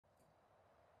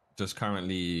just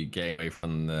currently getting away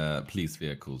from the police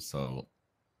vehicles, so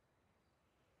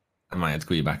I might have to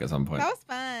call you back at some point. That was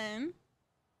fun.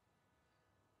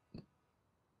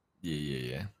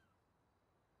 Yeah.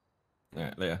 All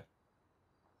right, later.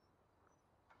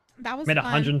 That was Made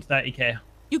fun. 130k.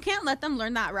 You can't let them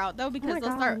learn that route though, because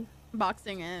they'll start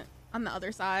boxing it on the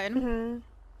other side.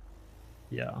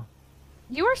 Yeah.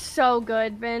 You were so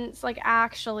good, Vince. Like,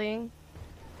 actually.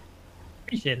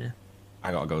 Appreciate it.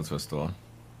 I gotta go to a store.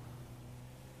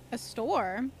 A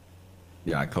store?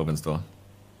 Yeah, a clothing store.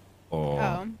 Or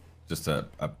Oh. just that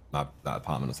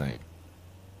apartment or something.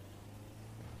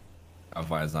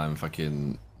 Otherwise, I'm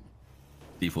fucking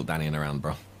default Dannying around,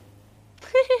 bro.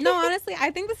 No, honestly,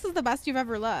 I think this is the best you've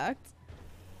ever looked.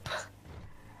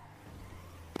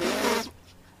 What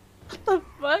the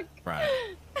fuck? Right.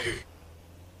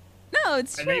 No,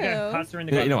 it's true. You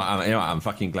know what? I'm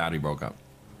fucking glad we broke up.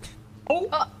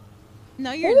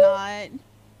 No, you're not.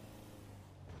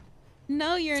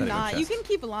 No, you're Said it with not. You chest. can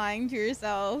keep lying to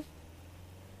yourself.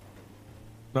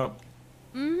 Nope.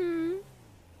 Don't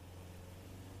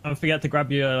forget to grab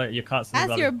your cuts.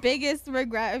 That's your biggest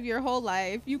regret of your whole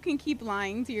life. You can keep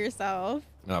lying to yourself.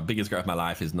 No, biggest regret of my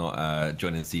life is not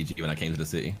joining CG when I came to the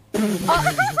city.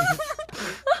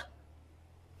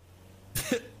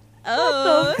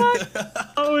 Oh.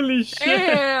 Holy shit.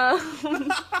 Yeah.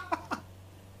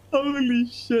 Holy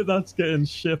shit, that's getting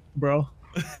shipped, bro.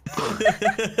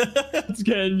 It's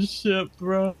getting shipped,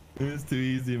 bro. It's too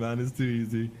easy, man. It's too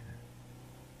easy.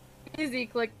 Easy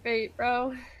clickbait,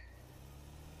 bro.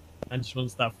 I just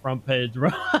wants that front page, bro.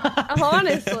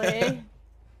 Honestly.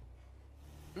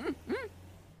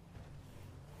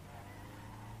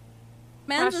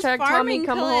 Man's just Hashtag Tommy farming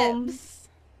come home. clips.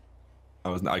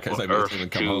 I can't say I even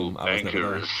come home. I was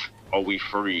never there. Are we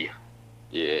free?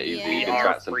 Yeah, he's Yeah. eating Are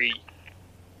rats. free.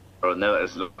 Bro, never.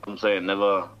 I'm saying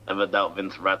never doubt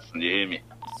Vince Ratson. You hear me?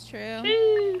 It's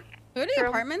true. Go to the True.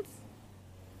 apartments.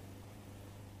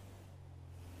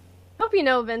 Hope you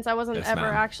know, Vince, I wasn't Yes, ever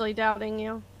ma'am. actually doubting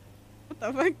you. What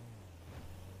the fuck?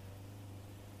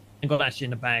 I got that shit in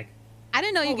the bag. I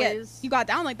didn't know Always. you got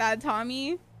down like that,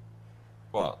 Tommy.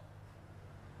 What?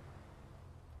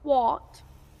 What?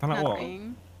 I'm like, what?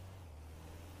 Nothing.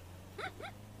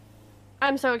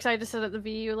 I'm so excited to sit at the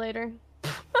VU later.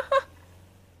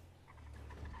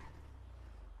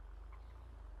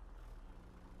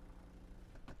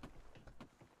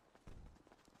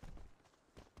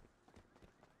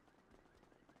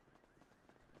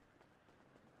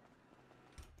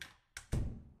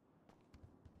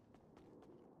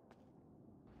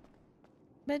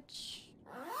 Bitch.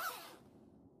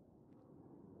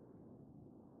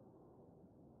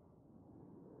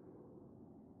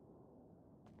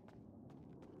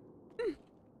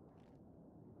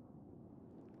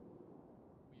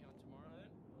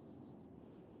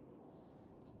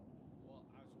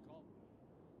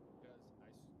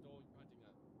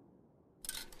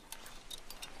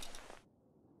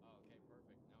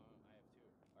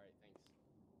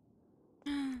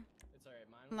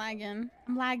 I'm lagging.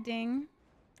 I'm lagging.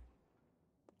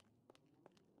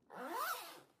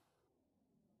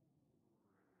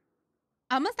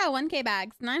 I almost at 1K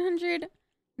bags.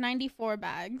 994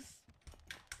 bags.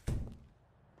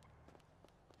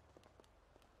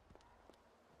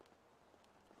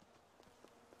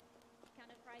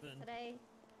 Today.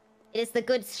 It is the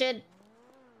good shit.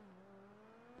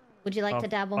 Would you like to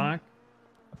dabble? Fuck?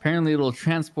 Apparently, it'll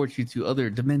transport you to other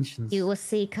dimensions. You will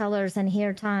see colors and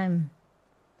hear time.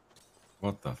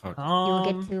 What the fuck? You will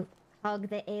get to hug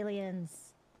the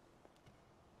aliens.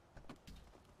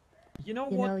 You know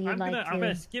You what? know you I'm like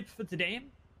gonna to. skip for today.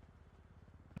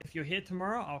 If you're here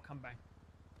tomorrow, I'll come back.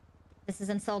 This is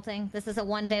insulting. This is a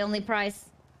one-day only price.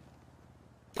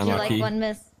 Would you Unlucky. like one,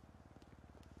 miss?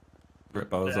 Rip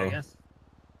Yeah, I Bozo. guess.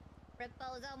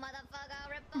 Rebozo,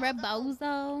 motherfucker.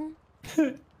 Rebozo.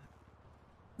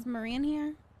 Is Marie in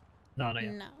here? No, no.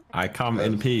 No. I come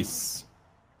in peace.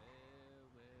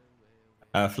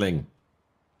 Earthling.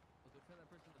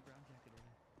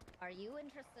 Are you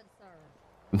interested, sir?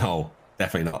 No,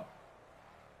 definitely not.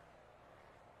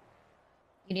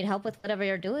 You need help with whatever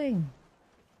you're doing.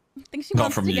 I think she Not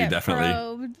wants from to you, get definitely.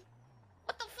 probed.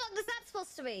 What the fuck is that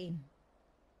supposed to be?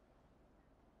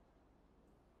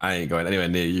 I ain't going anywhere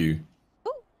near you.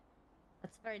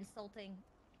 That's very insulting.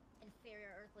 Inferior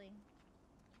earthling.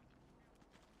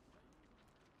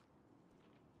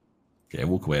 Yeah,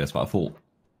 walk away. That's what I thought.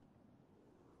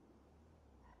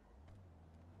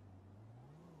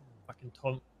 Fucking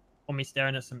Tommy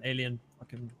staring at some alien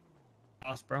fucking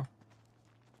ass, bro.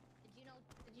 Did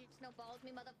you snowball with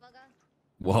me, motherfucker?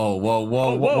 Whoa, whoa,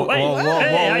 whoa, Whoa, whoa, whoa, whoa, wait, whoa,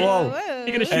 hey, whoa, I- whoa.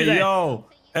 You're gonna shoot Hey, that. yo.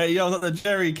 So Hey, yo, not the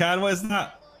jerry can. What is that? I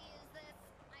will use this.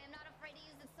 I am not afraid to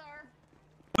use it, sir.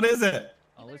 What is it?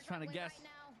 Oh, let's try to Drive away guess. right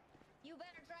now. You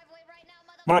better drive away right now,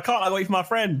 mother. Well, I can't. I wait for my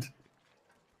friend.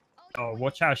 Oh,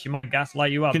 watch out. She might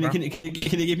gaslight you up, Can you, bro.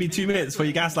 can you give me 2 minutes before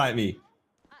you gaslight me?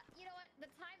 You know what? The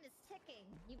time is ticking.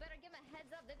 You better give them a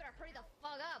heads up. They better hurry the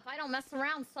fuck up. I don't mess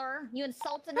around, sir. You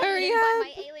insulted me. Hurry You didn't buy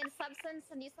up. my alien substance,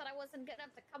 and you said I wasn't good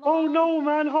enough to come Oh along. no,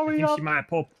 man. Oh, I think she might have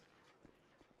popped.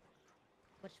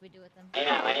 What should we do with them?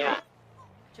 Yeah.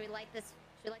 Should we light this?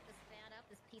 Should we light this fan up?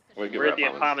 This piece of We're shit. good. We're at the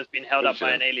apartment's been held up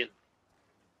by an alien.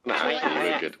 Nah, Should we light we're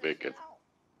this? good. We're good.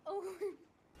 Oh.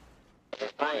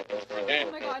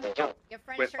 Oh my god. Your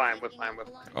friend We're sure fine, taking we're fine, it we're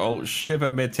along. Oh,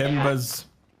 shiver me timbers.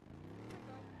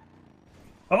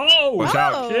 Oh! Watch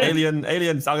out. shit.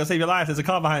 Aliens. I'm going to save your life. There's a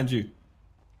car behind you.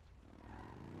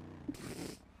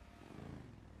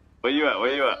 Where you at?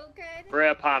 Where you at? So good. We're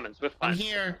at apartments. We're I'm fine.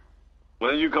 here.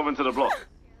 When are you coming to the block?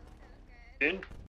 Soon?